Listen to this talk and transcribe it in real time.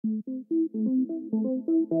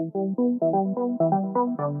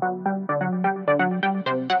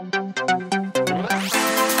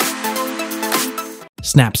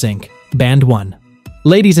SnapSync Band 1.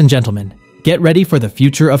 Ladies and gentlemen, get ready for the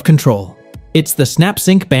future of control. It's the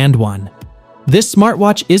SnapSync Band 1. This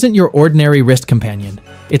smartwatch isn't your ordinary wrist companion.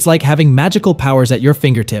 It's like having magical powers at your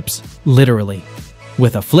fingertips, literally.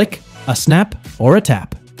 With a flick, a snap, or a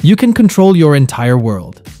tap, you can control your entire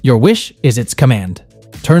world. Your wish is its command.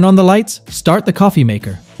 Turn on the lights, start the coffee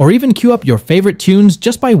maker, or even cue up your favorite tunes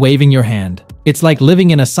just by waving your hand. It's like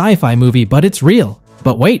living in a sci-fi movie, but it's real.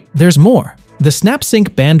 But wait, there's more. The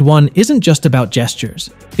SnapSync Band 1 isn't just about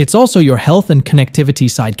gestures. It's also your health and connectivity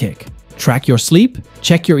sidekick. Track your sleep,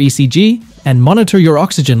 check your ECG, and monitor your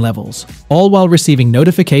oxygen levels, all while receiving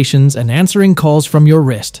notifications and answering calls from your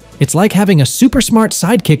wrist. It's like having a super smart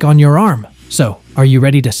sidekick on your arm. So, are you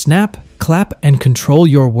ready to snap, clap, and control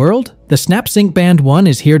your world? The SnapSync Band 1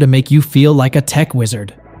 is here to make you feel like a tech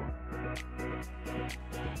wizard.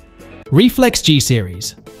 Reflex G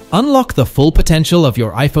Series. Unlock the full potential of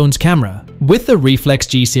your iPhone's camera with the Reflex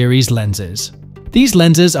G Series lenses. These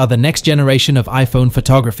lenses are the next generation of iPhone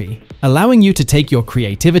photography, allowing you to take your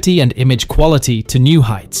creativity and image quality to new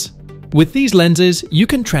heights. With these lenses, you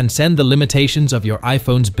can transcend the limitations of your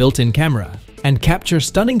iPhone's built-in camera and capture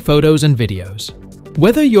stunning photos and videos.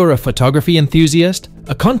 Whether you're a photography enthusiast,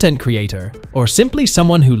 a content creator, or simply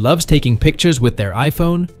someone who loves taking pictures with their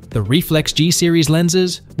iPhone, the Reflex G Series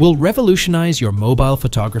lenses will revolutionize your mobile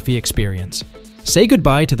photography experience. Say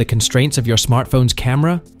goodbye to the constraints of your smartphone's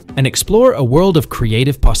camera and explore a world of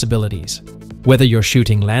creative possibilities. Whether you're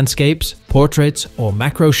shooting landscapes, portraits, or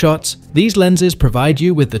macro shots, these lenses provide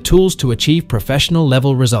you with the tools to achieve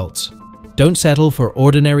professional-level results. Don't settle for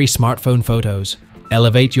ordinary smartphone photos.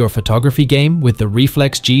 Elevate your photography game with the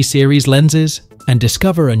Reflex G Series lenses and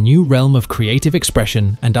discover a new realm of creative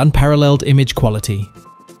expression and unparalleled image quality.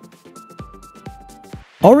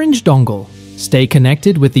 Orange Dongle. Stay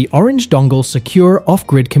connected with the Orange Dongle secure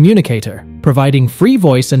off-grid communicator, providing free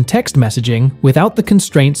voice and text messaging without the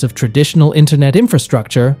constraints of traditional internet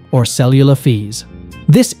infrastructure or cellular fees.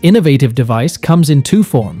 This innovative device comes in two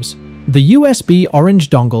forms: the USB Orange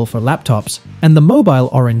Dongle for laptops and the mobile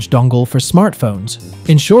Orange Dongle for smartphones,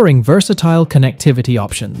 ensuring versatile connectivity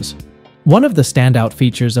options. One of the standout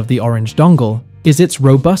features of the Orange Dongle is its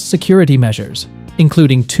robust security measures,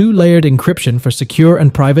 including two-layered encryption for secure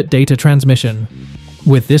and private data transmission.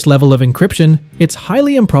 With this level of encryption, it's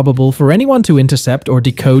highly improbable for anyone to intercept or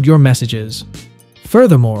decode your messages.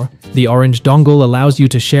 Furthermore, the Orange Dongle allows you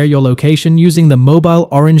to share your location using the mobile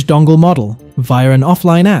Orange Dongle model via an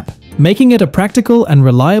offline app, making it a practical and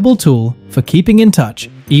reliable tool for keeping in touch,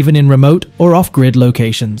 even in remote or off-grid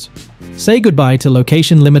locations. Say goodbye to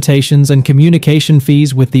location limitations and communication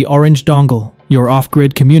fees with the Orange Dongle, your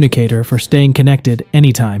off-grid communicator for staying connected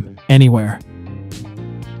anytime, anywhere.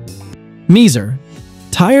 Measure.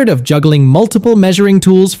 Tired of juggling multiple measuring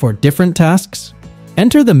tools for different tasks?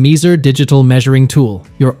 Enter the Measure Digital Measuring Tool,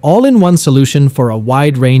 your all-in-one solution for a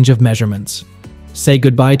wide range of measurements. Say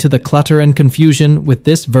goodbye to the clutter and confusion with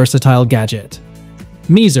this versatile gadget.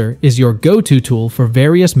 Measure is your go-to tool for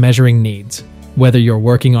various measuring needs. Whether you're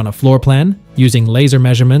working on a floor plan, using laser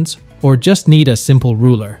measurements, or just need a simple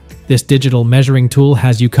ruler, this digital measuring tool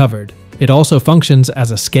has you covered. It also functions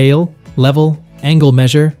as a scale, level, angle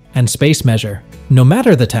measure, and space measure. No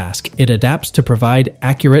matter the task, it adapts to provide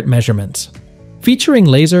accurate measurements. Featuring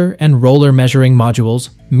laser and roller measuring modules,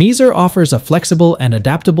 Measure offers a flexible and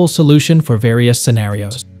adaptable solution for various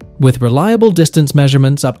scenarios. With reliable distance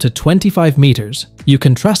measurements up to 25 meters, you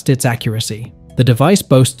can trust its accuracy. The device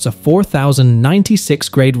boasts a 4096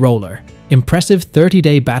 grade roller, impressive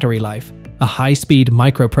 30-day battery life, a high-speed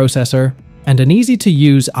microprocessor, and an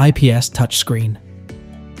easy-to-use IPS touchscreen.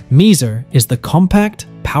 Measure is the compact,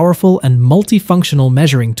 powerful, and multifunctional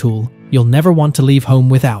measuring tool you'll never want to leave home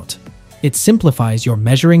without. It simplifies your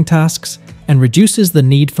measuring tasks and reduces the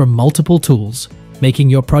need for multiple tools, making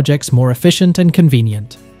your projects more efficient and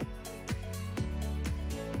convenient.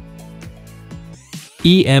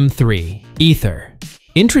 EM3 Ether.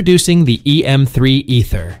 Introducing the EM3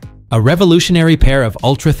 Ether, a revolutionary pair of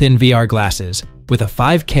ultra-thin VR glasses with a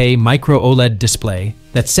 5K micro OLED display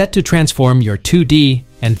that's set to transform your 2D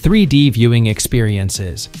and 3D viewing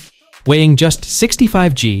experiences. Weighing just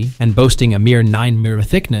 65G and boasting a mere 9mm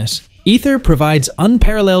thickness, Ether provides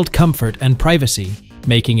unparalleled comfort and privacy,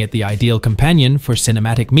 making it the ideal companion for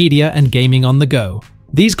cinematic media and gaming on the go.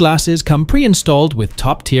 These glasses come pre-installed with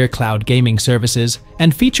top-tier cloud gaming services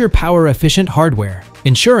and feature power-efficient hardware,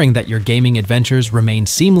 ensuring that your gaming adventures remain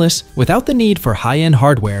seamless without the need for high-end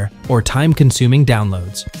hardware or time-consuming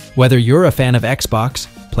downloads. Whether you're a fan of Xbox,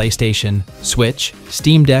 PlayStation, Switch,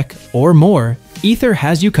 Steam Deck, or more, Aether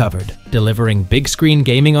has you covered, delivering big screen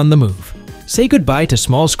gaming on the move. Say goodbye to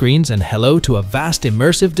small screens and hello to a vast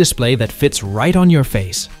immersive display that fits right on your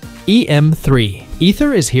face. EM3.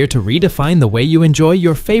 Aether is here to redefine the way you enjoy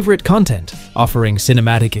your favorite content, offering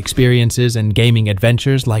cinematic experiences and gaming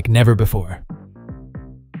adventures like never before.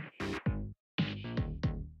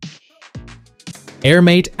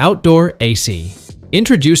 AirMate Outdoor AC.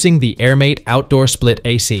 Introducing the AirMate Outdoor Split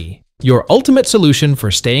AC, your ultimate solution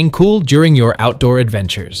for staying cool during your outdoor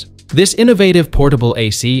adventures. This innovative portable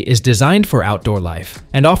AC is designed for outdoor life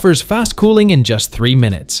and offers fast cooling in just 3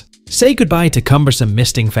 minutes. Say goodbye to cumbersome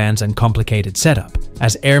misting fans and complicated setup,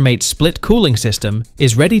 as AirMate's split cooling system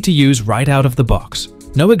is ready to use right out of the box.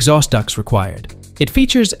 No exhaust ducts required. It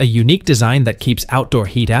features a unique design that keeps outdoor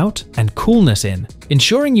heat out and coolness in,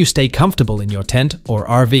 ensuring you stay comfortable in your tent or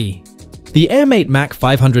RV. The AirMate Mac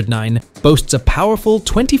 509 boasts a powerful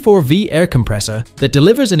 24V air compressor that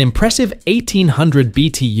delivers an impressive 1800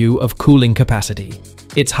 BTU of cooling capacity.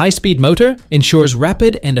 Its high-speed motor ensures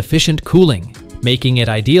rapid and efficient cooling, making it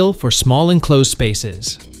ideal for small enclosed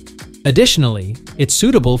spaces. Additionally, it's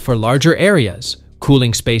suitable for larger areas,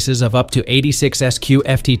 cooling spaces of up to 86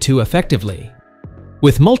 SQ-FT2 effectively.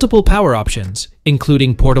 With multiple power options,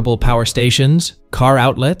 including portable power stations, car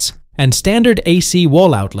outlets, and standard AC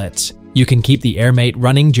wall outlets, you can keep the AirMate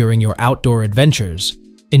running during your outdoor adventures.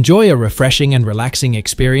 Enjoy a refreshing and relaxing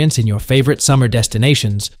experience in your favorite summer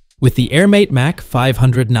destinations with the AirMate Mac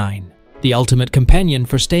 509. The ultimate companion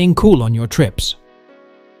for staying cool on your trips.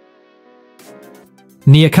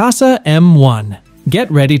 Neocasa M1.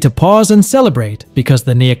 Get ready to pause and celebrate because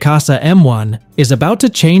the Neocasa M1 is about to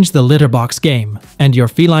change the litter box game, and your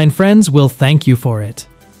feline friends will thank you for it.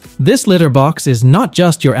 This litter box is not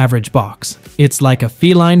just your average box. It's like a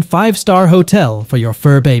feline 5-star hotel for your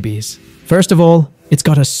fur babies. First of all, it's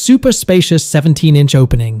got a super spacious 17-inch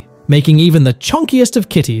opening, making even the chunkiest of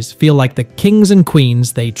kitties feel like the kings and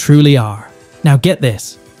queens they truly are. Now get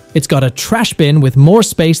this, it's got a trash bin with more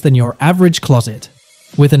space than your average closet.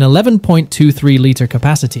 With an 11.23-liter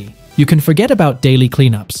capacity, you can forget about daily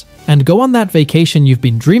cleanups and go on that vacation you've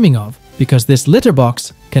been dreaming of because this litter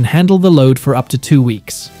box can handle the load for up to 2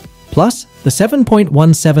 weeks. Plus, the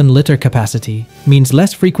 7.17-liter capacity means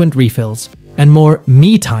less frequent refills and more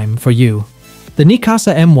me time for you. The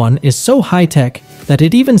Neocasa M1 is so high-tech that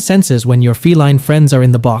it even senses when your feline friends are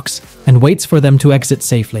in the box and waits for them to exit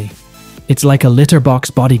safely. It's like a litter box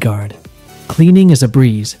bodyguard. Cleaning is a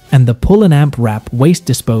breeze, and the Pull and Amp Wrap waste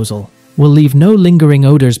disposal will leave no lingering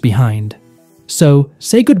odors behind. So,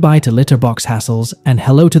 say goodbye to litter box hassles and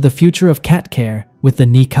hello to the future of cat care with the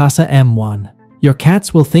Neocasa M1. Your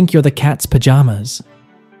cats will think you're the cat's pajamas.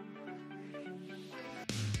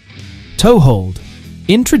 Toehold.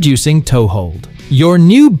 Introducing Toehold, your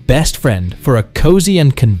new best friend for a cozy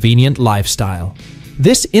and convenient lifestyle.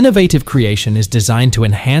 This innovative creation is designed to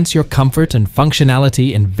enhance your comfort and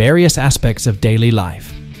functionality in various aspects of daily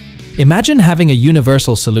life. Imagine having a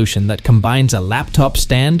universal solution that combines a laptop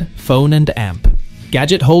stand, phone and amp,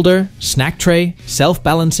 gadget holder, snack tray,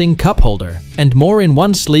 self-balancing cup holder, and more in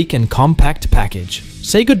one sleek and compact package.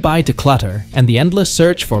 Say goodbye to clutter and the endless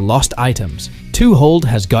search for lost items. Toehold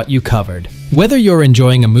has got you covered. Whether you're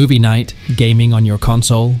enjoying a movie night, gaming on your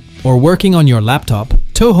console, or working on your laptop,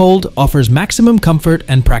 Toehold offers maximum comfort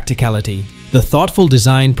and practicality. The thoughtful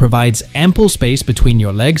design provides ample space between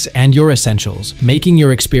your legs and your essentials, making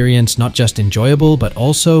your experience not just enjoyable but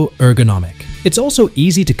also ergonomic. It's also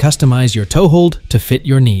easy to customize your Toehold to fit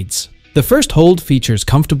your needs. The first hold features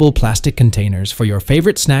comfortable plastic containers for your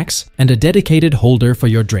favorite snacks and a dedicated holder for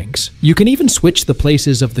your drinks. You can even switch the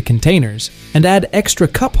places of the containers and add extra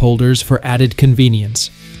cup holders for added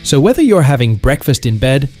convenience. So whether you're having breakfast in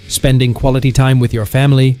bed, spending quality time with your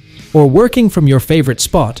family, or working from your favorite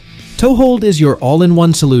spot, Toehold is your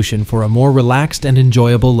all-in-one solution for a more relaxed and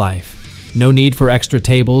enjoyable life. No need for extra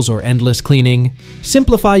tables or endless cleaning.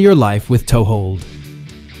 Simplify your life with Toehold.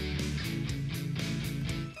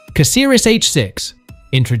 Casiris H6.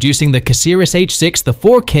 Introducing the Casiris H6, the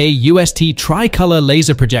 4K UST tri-color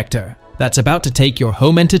laser projector that's about to take your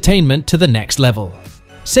home entertainment to the next level.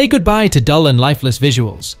 Say goodbye to dull and lifeless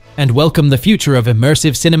visuals and welcome the future of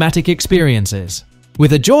immersive cinematic experiences.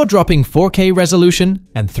 With a jaw-dropping 4K resolution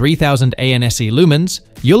and 3000 ANSI lumens,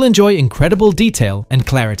 you'll enjoy incredible detail and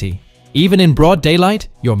clarity. Even in broad daylight,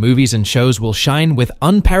 your movies and shows will shine with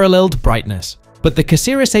unparalleled brightness. But the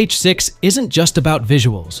Casiris H6 isn't just about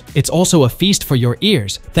visuals, it's also a feast for your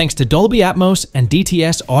ears thanks to Dolby Atmos and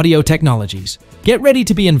DTS audio technologies. Get ready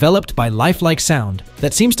to be enveloped by lifelike sound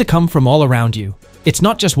that seems to come from all around you. It's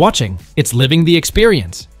not just watching, it's living the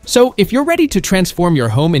experience. So if you're ready to transform your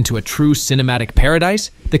home into a true cinematic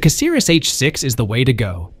paradise, the Casiris H6 is the way to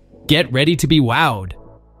go. Get ready to be wowed.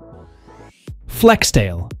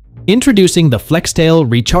 FlexTail. Introducing the FlexTail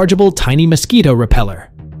rechargeable tiny mosquito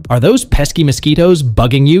repeller. Are those pesky mosquitoes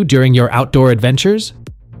bugging you during your outdoor adventures?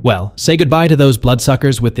 Well, say goodbye to those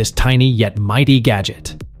bloodsuckers with this tiny yet mighty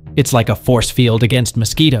gadget. It's like a force field against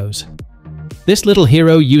mosquitoes. This little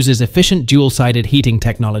hero uses efficient dual-sided heating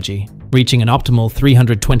technology, reaching an optimal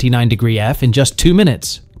 329° F in just 2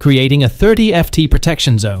 minutes, creating a 30 FT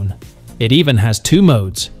protection zone. It even has 2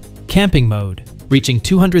 modes: camping mode, reaching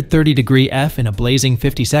 230° F in a blazing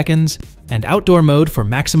 50 seconds, and outdoor mode for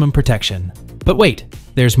maximum protection. But wait,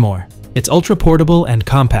 there's more. It's ultra-portable and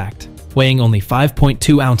compact, weighing only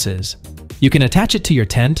 5.2 ounces. You can attach it to your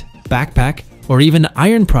tent, backpack, or even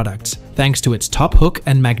iron products thanks to its top hook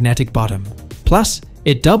and magnetic bottom. Plus,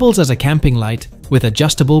 it doubles as a camping light with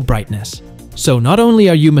adjustable brightness. So not only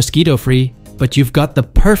are you mosquito-free, but you've got the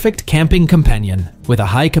perfect camping companion. With a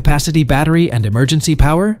high-capacity battery and emergency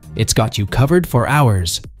power, it's got you covered for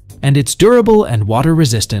hours. And it's durable and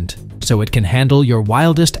water-resistant, so it can handle your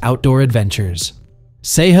wildest outdoor adventures.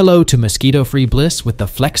 Say hello to mosquito-free bliss with the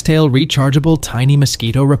FlexTail rechargeable tiny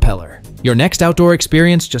mosquito repeller. Your next outdoor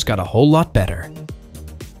experience just got a whole lot better.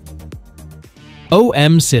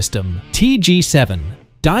 OM System TG7.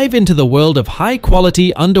 Dive into the world of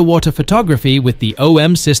high-quality underwater photography with the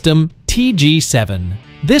OM System TG7.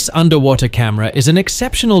 This underwater camera is an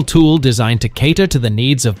exceptional tool designed to cater to the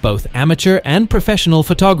needs of both amateur and professional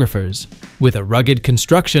photographers. With a rugged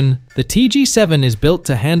construction, the TG7 is built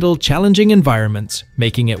to handle challenging environments,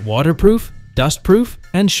 making it waterproof, dustproof,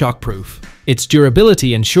 and shockproof. Its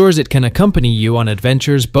durability ensures it can accompany you on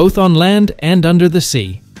adventures both on land and under the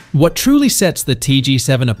sea. What truly sets the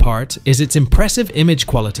TG7 apart is its impressive image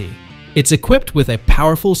quality. It's equipped with a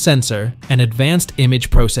powerful sensor and advanced image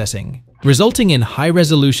processing, resulting in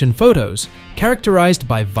high-resolution photos characterized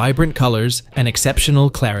by vibrant colors and exceptional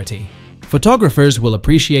clarity. Photographers will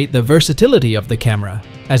appreciate the versatility of the camera,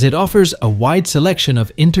 as it offers a wide selection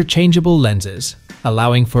of interchangeable lenses,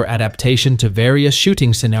 allowing for adaptation to various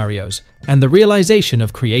shooting scenarios and the realization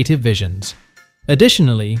of creative visions.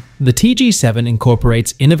 Additionally, the TG7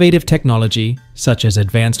 incorporates innovative technology such as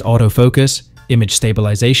advanced autofocus, image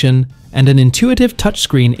stabilization, and an intuitive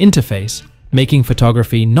touchscreen interface, making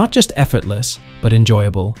photography not just effortless, but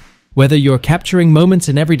enjoyable. Whether you're capturing moments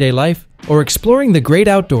in everyday life or exploring the great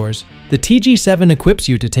outdoors, the TG7 equips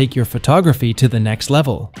you to take your photography to the next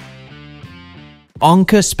level.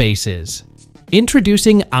 Anka Spaces.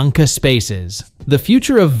 Introducing Anka Spaces, the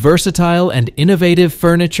future of versatile and innovative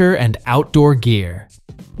furniture and outdoor gear.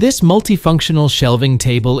 This multifunctional shelving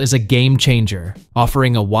table is a game changer,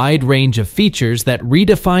 offering a wide range of features that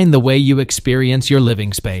redefine the way you experience your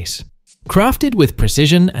living space. Crafted with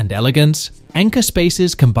precision and elegance, Anka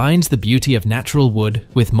Spaces combines the beauty of natural wood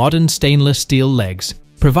with modern stainless steel legs,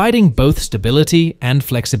 providing both stability and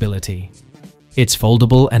flexibility. Its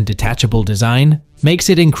foldable and detachable design makes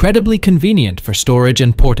it incredibly convenient for storage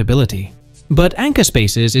and portability. But Anka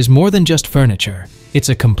Spaces is more than just furniture, it's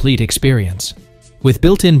a complete experience. With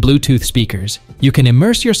built-in Bluetooth speakers, you can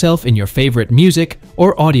immerse yourself in your favorite music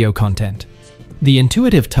or audio content. The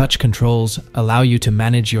intuitive touch controls allow you to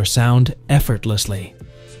manage your sound effortlessly.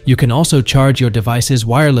 You can also charge your devices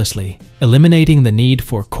wirelessly, eliminating the need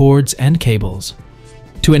for cords and cables.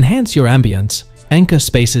 To enhance your ambience, Anka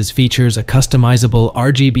Spaces features a customizable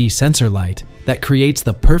RGB sensor light that creates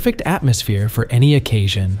the perfect atmosphere for any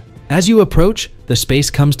occasion. As you approach, the space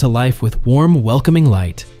comes to life with warm, welcoming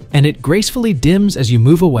light, and it gracefully dims as you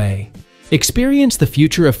move away. Experience the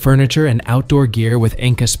future of furniture and outdoor gear with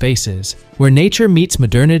Anka Spaces, where nature meets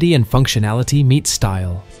modernity and functionality meets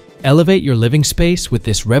style. Elevate your living space with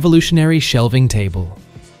this revolutionary shelving table.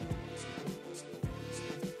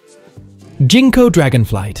 Ginkgo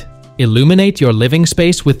Dragonflight. Illuminate your living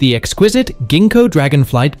space with the exquisite Ginkgo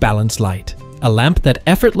Dragonflight Balance Light, a lamp that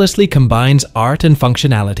effortlessly combines art and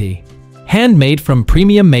functionality. Handmade from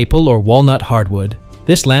premium maple or walnut hardwood,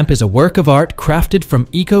 this lamp is a work of art crafted from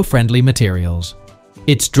eco-friendly materials.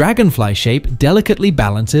 Its dragonfly shape delicately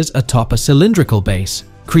balances atop a cylindrical base,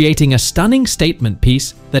 creating a stunning statement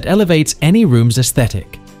piece that elevates any room's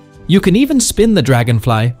aesthetic. You can even spin the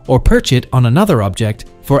dragonfly or perch it on another object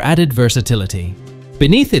for added versatility.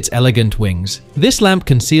 Beneath its elegant wings, this lamp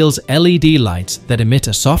conceals LED lights that emit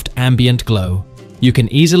a soft ambient glow. You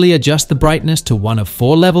can easily adjust the brightness to one of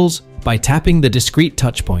 4 levels by tapping the discrete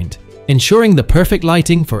touch point, ensuring the perfect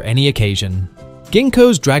lighting for any occasion.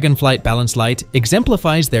 Ginkgo's Dragonflight Balance Light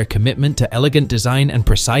exemplifies their commitment to elegant design and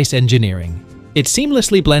precise engineering. It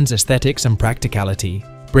seamlessly blends aesthetics and practicality,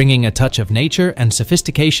 bringing a touch of nature and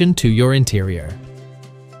sophistication to your interior.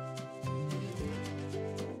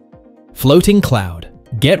 Floating Cloud.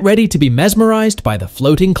 Get ready to be mesmerized by the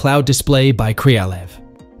Floating Cloud display by Kryalev.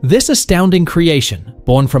 This astounding creation,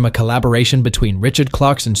 born from a collaboration between Richard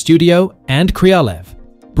Clarkson Studio and Kryalev,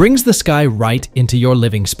 brings the sky right into your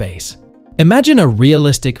living space. Imagine a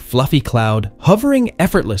realistic, fluffy cloud hovering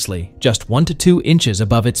effortlessly just 1 to 2 inches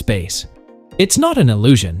above its base. It's not an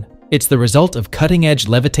illusion, it's the result of cutting-edge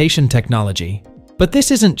levitation technology. But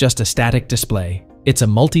this isn't just a static display, it's a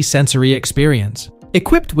multi-sensory experience.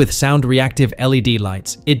 Equipped with sound-reactive LED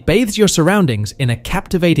lights, it bathes your surroundings in a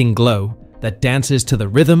captivating glow that dances to the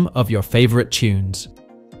rhythm of your favorite tunes.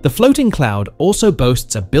 The Floating Cloud also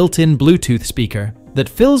boasts a built-in Bluetooth speaker that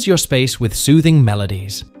fills your space with soothing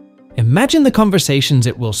melodies. Imagine the conversations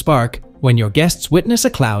it will spark when your guests witness a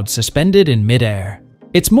cloud suspended in mid-air.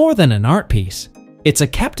 It's more than an art piece. It's a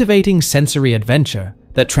captivating sensory adventure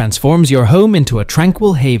that transforms your home into a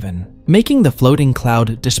tranquil haven, making the Floating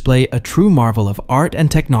Cloud display a true marvel of art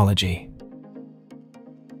and technology.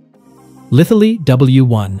 Liteboxer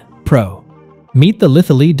W1 Pro. Meet the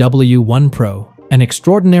Liteboxer W1 Pro, an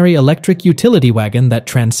extraordinary electric utility wagon that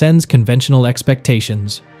transcends conventional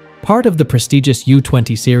expectations. Part of the prestigious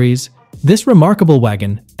U20 series, this remarkable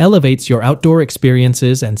wagon elevates your outdoor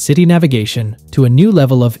experiences and city navigation to a new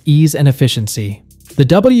level of ease and efficiency. The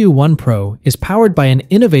W1 Pro is powered by an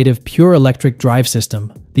innovative pure electric drive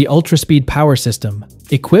system, the Ultraspeed Power System,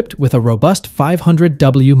 equipped with a robust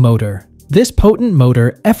 500W motor. This potent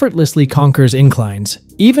motor effortlessly conquers inclines,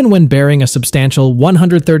 even when bearing a substantial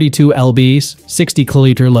 132 lbs, 60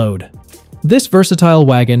 kL load. This versatile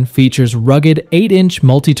wagon features rugged 8-inch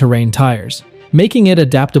multi-terrain tires, making it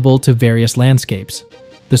adaptable to various landscapes.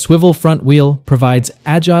 The swivel front wheel provides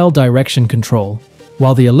agile direction control,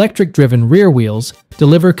 while the electric-driven rear wheels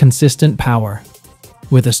deliver consistent power.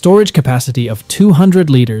 With a storage capacity of 200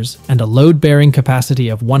 liters and a load-bearing capacity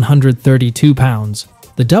of 132 pounds,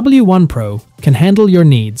 the W1 Pro can handle your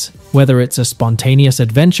needs, whether it's a spontaneous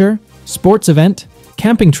adventure, sports event,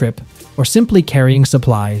 camping trip, or simply carrying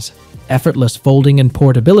supplies. Effortless folding and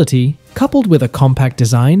portability, coupled with a compact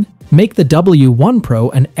design, make the W1 Pro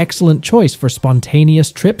an excellent choice for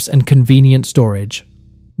spontaneous trips and convenient storage.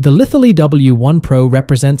 The Liteboxer W1 Pro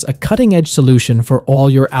represents a cutting-edge solution for all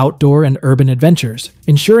your outdoor and urban adventures,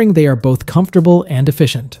 ensuring they are both comfortable and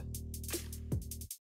efficient.